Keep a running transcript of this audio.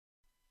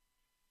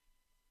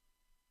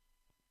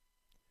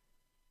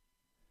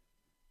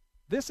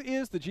This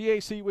is the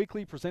GAC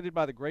Weekly presented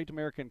by the Great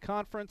American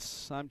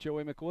Conference. I'm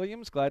Joey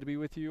McWilliams. Glad to be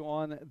with you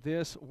on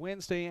this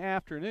Wednesday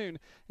afternoon.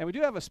 And we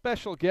do have a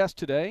special guest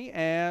today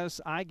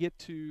as I get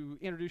to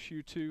introduce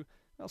you to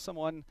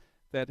someone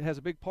that has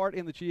a big part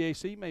in the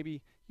GAC.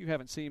 Maybe you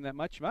haven't seen him that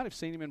much. You might have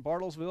seen him in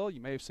Bartlesville. You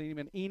may have seen him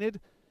in Enid.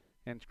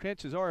 And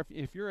chances are,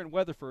 if you're in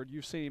Weatherford,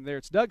 you've seen him there.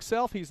 It's Doug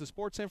Self. He's the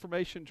Sports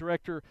Information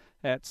Director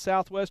at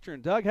Southwestern.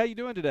 Doug, how you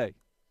doing today?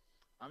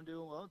 I'm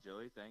doing well,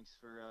 Joey. Thanks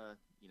for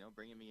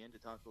bringing me in to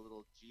talk a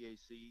little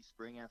GAC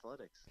spring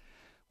athletics.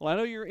 Well, I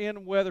know you're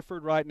in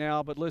Weatherford right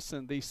now, but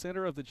listen, the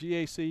center of the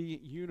GAC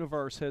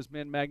universe has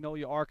been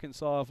Magnolia,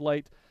 Arkansas of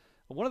late.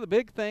 One of the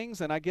big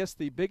things, and I guess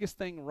the biggest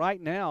thing right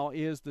now,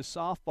 is the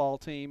softball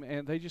team,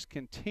 and they just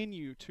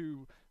continue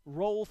to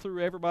roll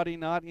through everybody,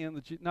 not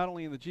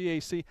only in the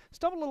GAC,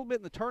 stumble a little bit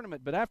in the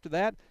tournament, but after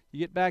that, you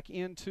get back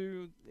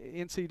into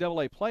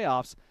NCAA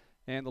playoffs.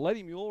 And the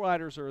Lady Mule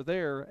Riders are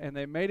there, and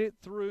they made it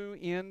through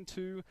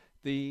into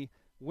the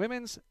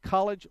Women's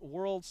College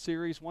World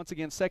Series once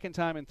again, second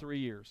time in 3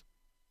 years.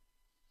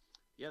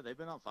 Yeah, they've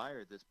been on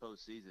fire this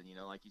postseason.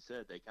 Like you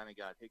said, they kind of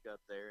got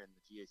hiccup there in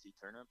the GAC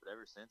tournament, but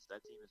ever since,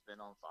 that team has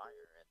been on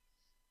fire. And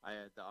I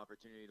had the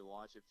opportunity to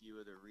watch a few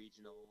of the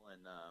regional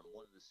and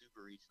one of the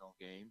super regional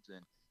games,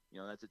 and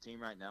that's a team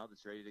right now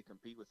that's ready to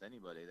compete with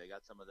anybody. They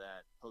got some of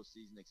that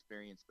postseason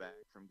experience back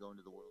from going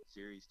to the World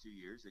Series 2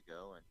 years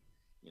ago, and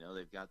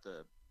they've got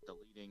the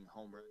leading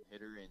home run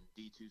hitter in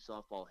D2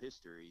 softball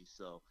history.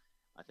 So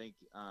I think,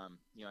 I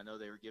know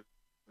they were given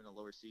a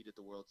lower seed at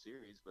the World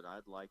Series, but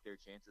I'd like their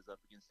chances up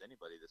against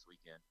anybody this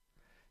weekend.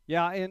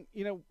 Yeah, and,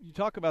 you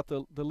talk about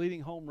the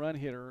leading home run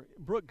hitter,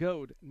 Brooke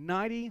Goad,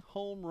 90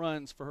 home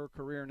runs for her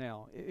career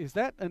now. Is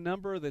that a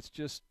number that's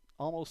just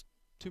almost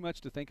too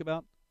much to think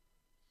about?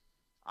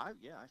 I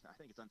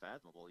think it's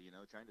unfathomable,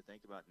 trying to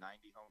think about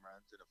 90 home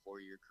runs in a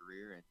 4-year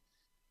career. And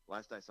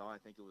last I saw, I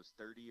think it was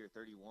 30 or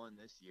 31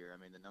 this year. I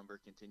mean, the number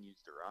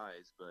continues to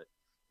rise. But,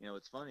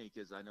 it's funny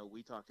because I know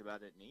we talked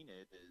about it in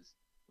Enid is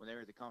when they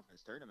were at the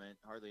conference tournament,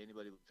 hardly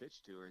anybody would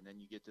pitch to her. And then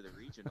you get to the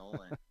regional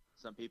and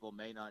some people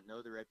may not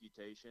know the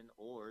reputation,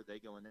 or they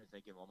go in there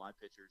thinking, well, my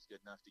pitcher is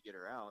good enough to get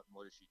her out. And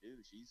what does she do?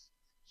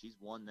 She's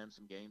won them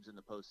some games in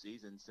the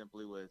postseason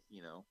simply with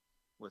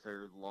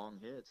her long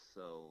hits.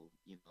 So,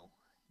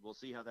 we'll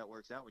see how that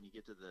works out when you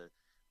get to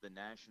the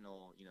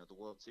national, the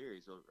World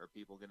Series. Are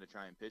people going to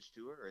try and pitch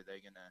to her, or are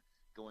they going to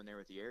go in there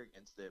with the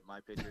arrogance that my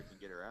pitcher can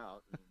get her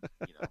out?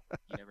 And,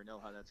 you never know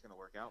how that's going to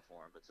work out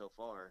for him. But so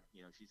far,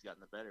 she's gotten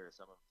the better of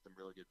some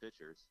really good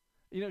pitchers.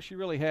 She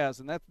really has,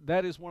 and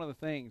that is one of the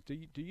things.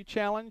 Do you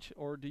challenge,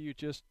 or do you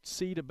just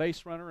seed a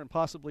base runner and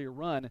possibly a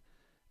run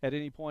at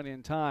any point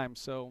in time?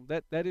 So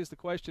that is the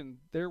question.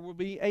 There will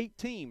be 8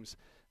 teams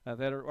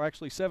that are, or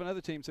actually 7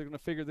 other teams that are going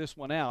to figure this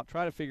one out,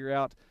 try to figure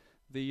out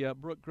the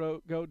Brooke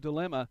Goad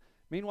dilemma.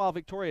 Meanwhile,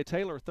 Victoria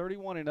Taylor,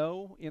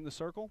 31-0 in the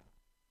circle.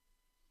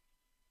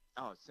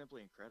 Oh, it's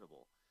simply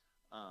incredible.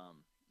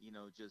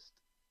 Just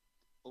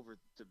over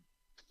to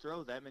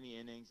throw that many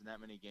innings and that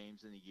many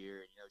games in a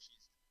year.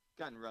 She's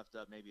gotten roughed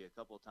up maybe a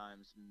couple of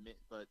times,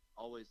 but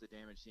always the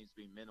damage seems to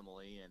be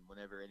minimally. And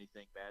whenever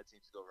anything bad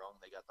seems to go wrong,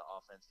 they got the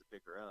offense to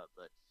pick her up.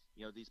 But,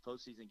 these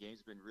postseason games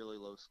have been really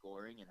low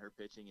scoring, and her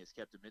pitching has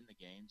kept them in the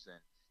games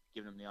and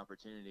given them the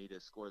opportunity to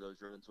score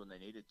those runs when they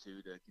needed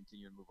to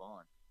continue to move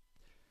on.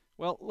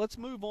 Well, let's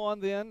move on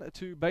then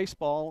to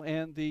baseball,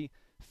 and the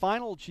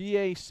final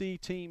GAC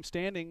team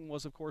standing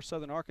was, of course,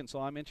 Southern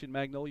Arkansas. I mentioned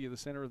Magnolia, the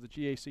center of the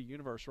GAC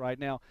universe right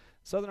now.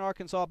 Southern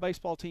Arkansas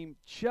baseball team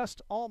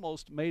just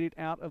almost made it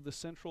out of the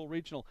Central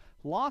Regional.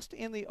 Lost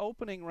in the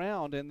opening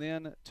round and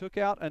then took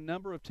out a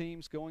number of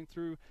teams going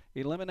through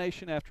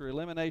elimination after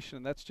elimination,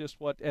 and that's just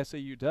what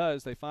SAU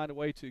does. They find a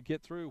way to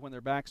get through when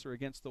their backs are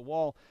against the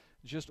wall.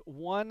 Just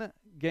one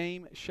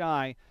game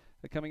shy,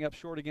 coming up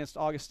short against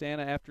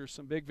Augustana after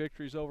some big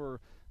victories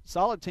over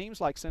solid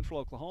teams like Central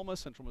Oklahoma,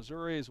 Central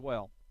Missouri as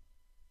well.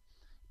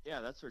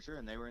 Yeah, that's for sure.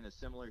 And they were in a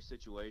similar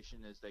situation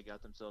as they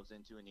got themselves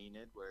into in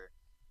Enid, where,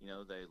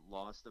 they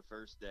lost the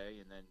first day,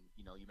 and then,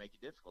 you make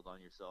it difficult on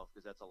yourself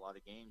because that's a lot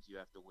of games you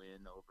have to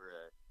win over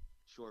a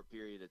short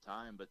period of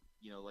time. But,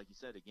 like you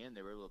said, again,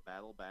 they were able to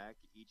battle back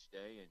each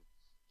day and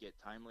get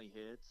timely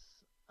hits.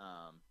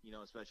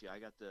 Especially I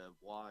got to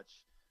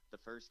watch the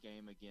first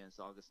game against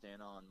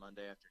Augustana on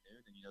Monday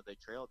afternoon, and they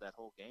trailed that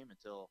whole game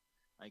until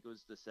I think it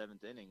was the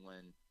 7th inning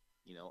when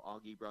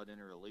Augie brought in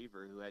a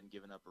reliever who hadn't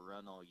given up a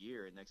run all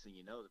year, and next thing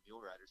you know, the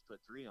Mule Riders put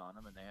 3 on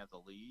them, and they have the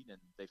lead, and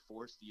they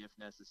forced the if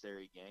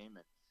necessary game,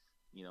 and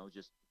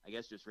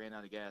just ran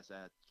out of gas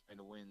at trying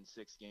to win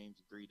 6 games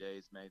in 3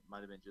 days.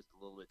 Might have been just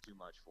a little bit too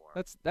much for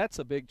them. That's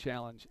a big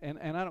challenge, and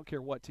I don't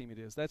care what team it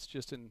is. That's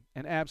just an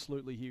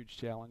absolutely huge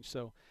challenge.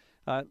 So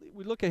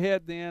we look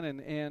ahead then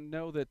and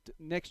know that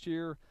next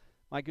year,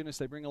 my goodness,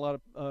 they bring a lot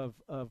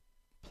of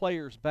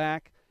players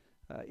back.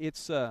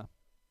 It's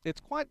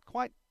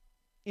quite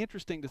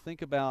interesting to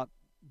think about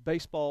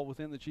baseball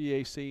within the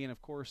GAC, and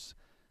of course,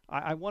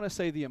 I want to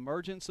say the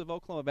emergence of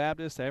Oklahoma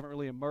Baptist. They haven't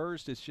really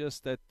emerged. It's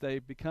just that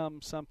they've become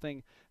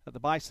something, the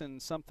Bison,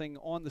 something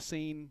on the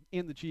scene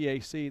in the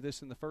GAC.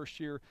 This in the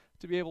first year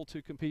to be able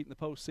to compete in the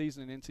postseason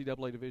in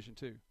NCAA Division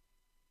II.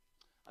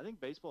 I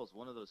think baseball is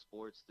one of those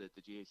sports that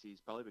the GAC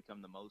has probably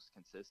become the most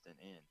consistent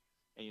in.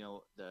 And,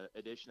 the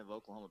addition of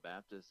Oklahoma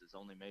Baptist has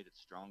only made it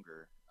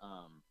stronger.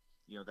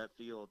 That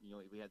field,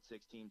 we had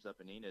 6 teams up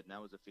in Enid, and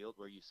that was a field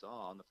where you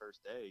saw on the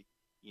first day,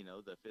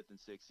 the 5th and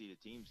 6th seeded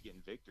teams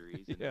getting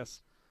victories. And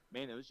Yes.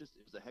 it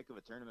was a heck of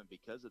a tournament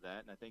because of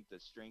that. And I think the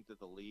strength of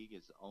the league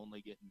is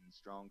only getting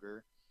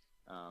stronger.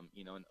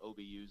 And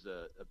OBU's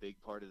a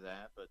big part of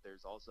that. But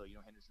there's also,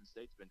 Henderson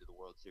State's been to the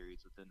World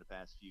Series within the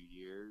past few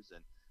years.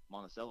 And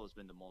Monticello's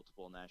been to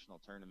multiple national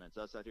tournaments.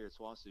 Us out here at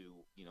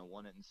SWOSU,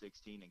 won it in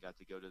 16 and got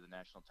to go to the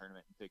national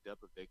tournament and picked up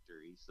a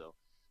victory. So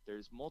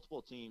there's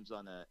multiple teams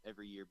on a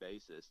every year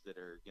basis that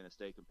are going to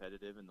stay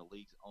competitive, and the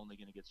league's only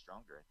going to get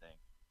stronger, I think.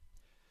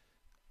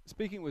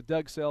 Speaking with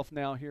Doug Self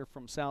now here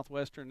from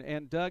Southwestern.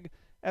 And Doug,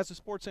 as a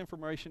sports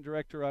information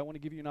director, I want to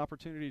give you an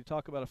opportunity to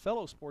talk about a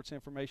fellow sports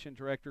information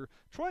director,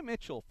 Troy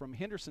Mitchell from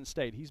Henderson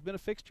State. He's been a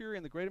fixture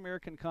in the Great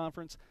American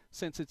Conference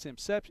since its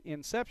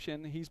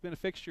inception. He's been a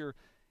fixture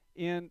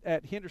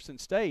at Henderson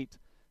State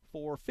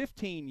for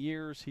 15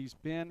 years. He's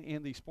been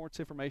in the sports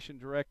information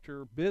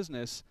director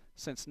business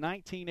since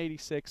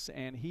 1986,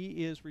 and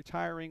he is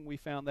retiring. We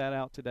found that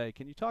out today.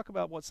 Can you talk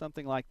about what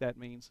something like that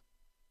means?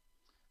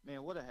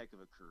 Man, what a heck of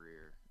a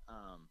career.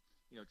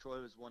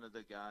 Troy was one of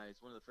the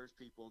first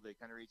people that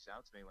kind of reached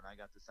out to me when I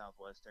got to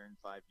Southwestern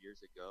 5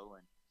 years ago.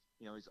 And,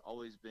 he's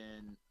always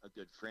been a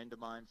good friend of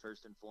mine,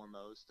 first and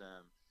foremost.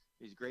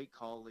 He's a great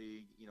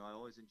colleague.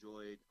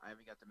 I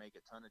haven't got to make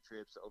a ton of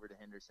trips over to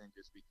Henderson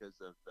just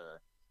because of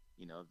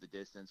the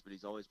distance, but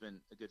he's always been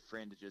a good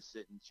friend to just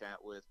sit and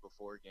chat with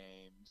before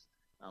games.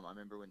 I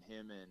remember when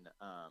him and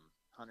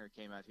Hunter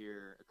came out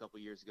here a couple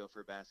years ago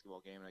for a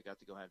basketball game, and I got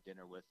to go have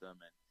dinner with them.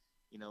 And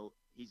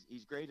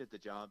he's great at the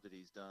job that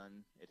he's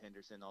done at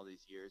Henderson all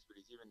these years, but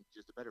he's even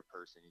just a better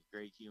person. He's a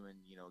great human,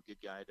 a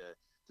good guy to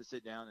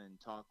sit down and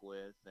talk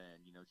with, and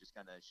just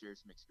kind of share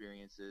some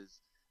experiences,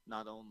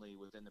 not only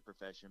within the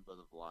profession but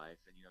of life.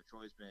 And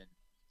Troy's been,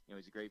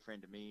 he's a great friend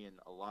to me and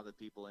a lot of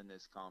the people in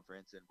this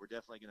conference, and we're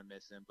definitely going to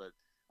miss him. But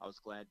I was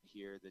glad to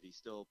hear that he's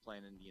still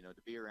planning,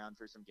 to be around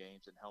for some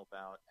games and help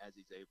out as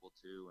he's able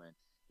to. And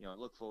I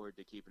look forward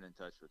to keeping in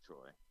touch with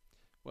Troy.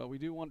 Well, we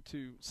do want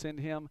to send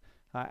him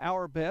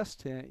our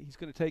best. He's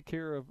going to take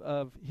care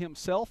of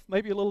himself,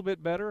 maybe a little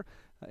bit better,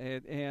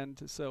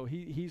 and so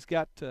he's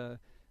got a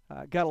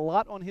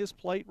lot on his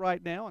plate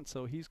right now, and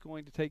so he's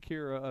going to take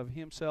care of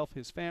himself,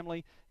 his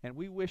family, and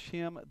we wish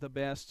him the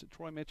best.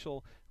 Troy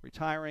Mitchell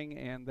retiring,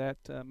 and that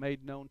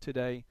made known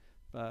today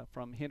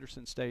from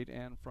Henderson State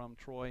and from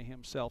Troy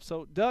himself.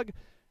 So, Doug,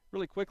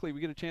 really quickly,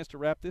 we get a chance to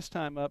wrap this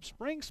time up.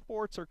 Spring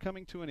sports are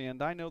coming to an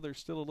end. I know there's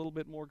still a little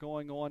bit more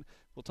going on.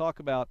 We'll talk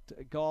about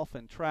golf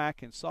and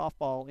track and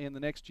softball in the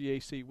next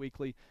GAC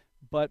Weekly.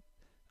 But,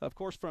 of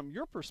course, from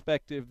your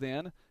perspective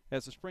then,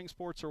 as the spring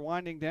sports are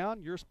winding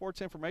down, you're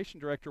sports information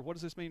director. What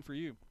does this mean for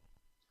you?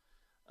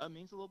 It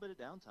means a little bit of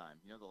downtime.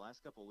 The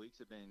last couple of weeks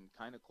have been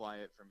kind of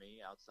quiet for me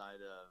outside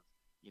of,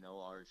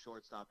 our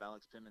shortstop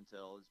Alex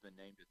Pimentel has been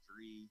named to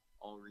 3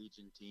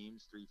 all-region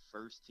teams, 3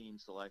 first-team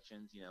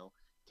selections,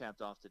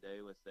 capped off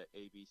today with the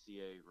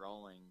ABCA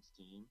Rawlings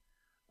team.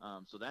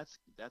 So that's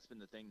been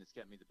the thing that's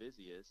kept me the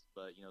busiest.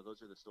 But,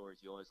 those are the stories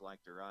you always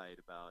like to write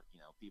about,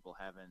 people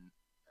having,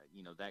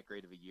 that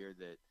great of a year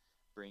that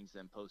brings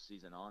them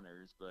postseason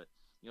honors. But,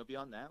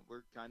 beyond that,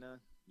 we're kind of,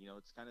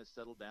 it's kind of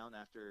settled down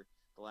after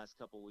the last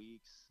couple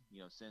weeks,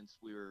 since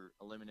we were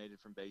eliminated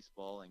from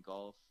baseball and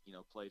golf,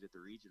 played at the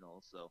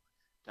regional. So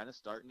kind of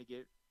starting to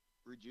get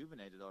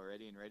rejuvenated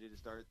already and ready to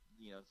start,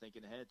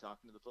 thinking ahead,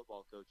 talking to the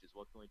football coaches.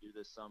 What can we do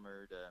this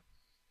summer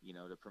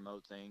to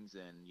promote things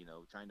and,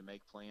 trying to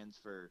make plans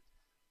for,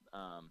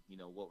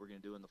 what we're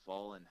going to do in the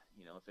fall and,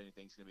 if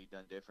anything's going to be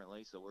done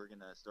differently. So we're going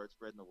to start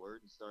spreading the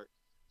word and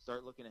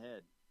start looking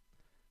ahead.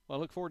 Well,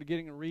 I look forward to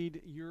getting to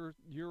read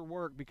your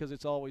work because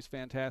it's always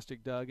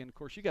fantastic, Doug. And, of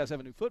course, you guys have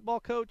a new football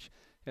coach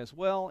as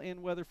well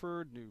in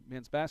Weatherford, new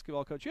men's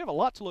basketball coach. You have a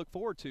lot to look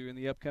forward to in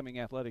the upcoming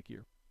athletic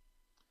year.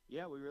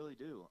 Yeah, we really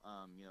do.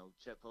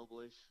 Chet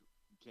Poblish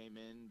came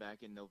in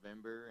back in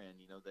November, and,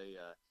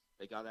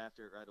 they got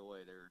after it right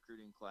away. Their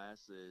recruiting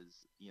class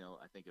is,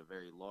 I think a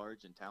very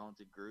large and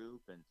talented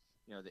group, and,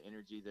 the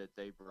energy that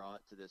they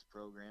brought to this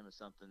program is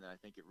something that I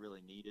think it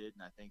really needed,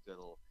 and I think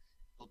it'll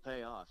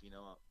pay off.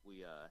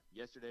 We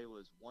yesterday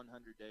was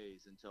 100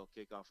 days until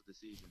kickoff of the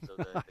season, so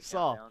the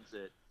countdown's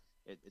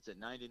it's at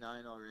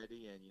 99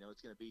 already, and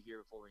it's going to be here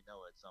before we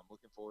know it. So I'm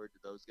looking forward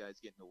to those guys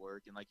getting to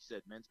work. And like you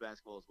said, men's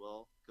basketball as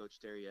well. Coach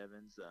Terry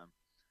Evans,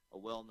 a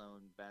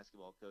well-known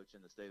basketball coach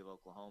in the state of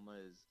Oklahoma,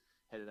 is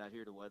headed out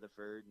here to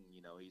Weatherford, and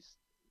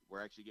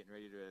we're actually getting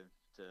ready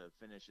to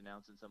finish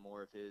announcing some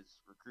more of his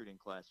recruiting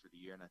class for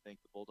the year. And I think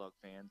the Bulldog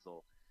fans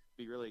will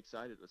be really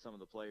excited with some of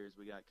the players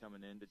we got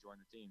coming in to join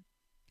the team.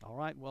 All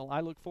right. Well,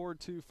 I look forward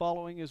to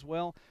following as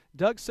well.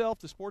 Doug Self,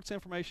 the Sports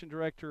Information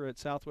Director at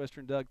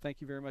Southwestern. Doug,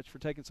 thank you very much for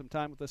taking some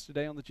time with us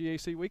today on the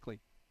GAC Weekly.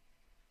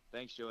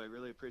 Thanks, Joe. I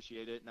really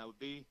appreciate it. And I'd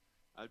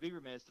be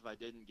remiss if I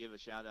didn't give a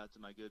shout out to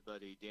my good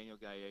buddy Daniel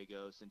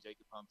Gallegos and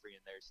Jacob Humphrey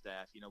and their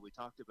staff. We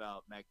talked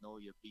about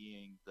Magnolia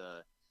being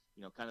the,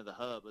 kind of the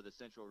hub of the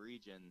Central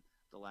region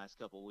the last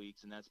couple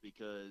weeks, and that's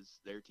because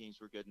their teams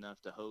were good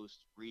enough to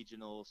host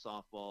regional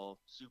softball,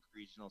 super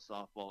regional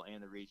softball,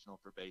 and the regional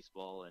for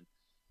baseball. And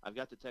I've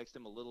got to text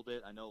him a little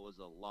bit. I know it was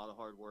a lot of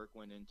hard work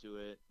went into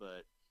it,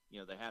 but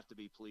they have to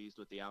be pleased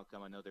with the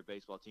outcome. I know their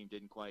baseball team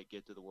didn't quite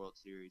get to the World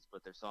Series,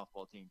 but their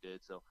softball team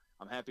did. So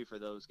I'm happy for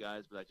those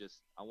guys, but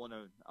I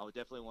would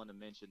definitely want to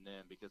mention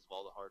them because of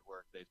all the hard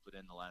work they've put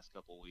in the last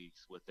couple of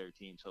weeks with their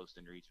teams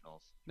hosting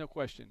regionals. No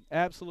question.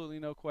 Absolutely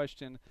no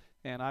question.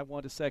 And I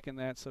want to second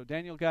that. So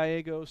Daniel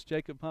Gallegos,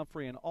 Jacob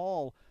Humphrey, and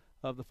all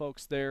of the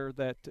folks there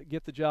that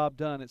get the job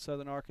done at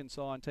Southern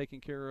Arkansas and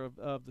taking care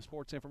of the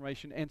sports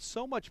information and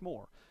so much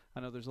more. I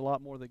know there's a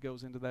lot more that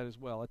goes into that as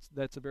well.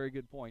 That's a very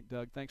good point,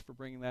 Doug. Thanks for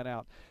bringing that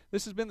out.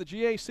 This has been the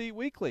GAC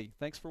Weekly.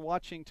 Thanks for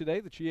watching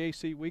today. The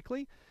GAC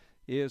Weekly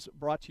is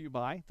brought to you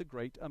by the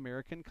Great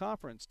American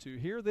Conference. To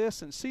hear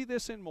this and see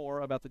this and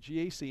more about the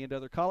GAC and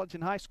other college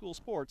and high school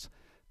sports,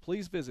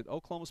 please visit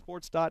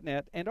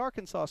oklahomasports.net and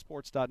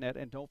arkansassports.net.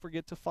 And don't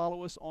forget to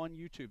follow us on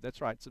YouTube.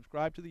 That's right.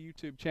 Subscribe to the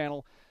YouTube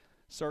channel.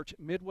 Search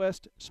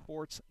Midwest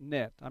Sports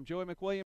Net. I'm Joey McWilliams.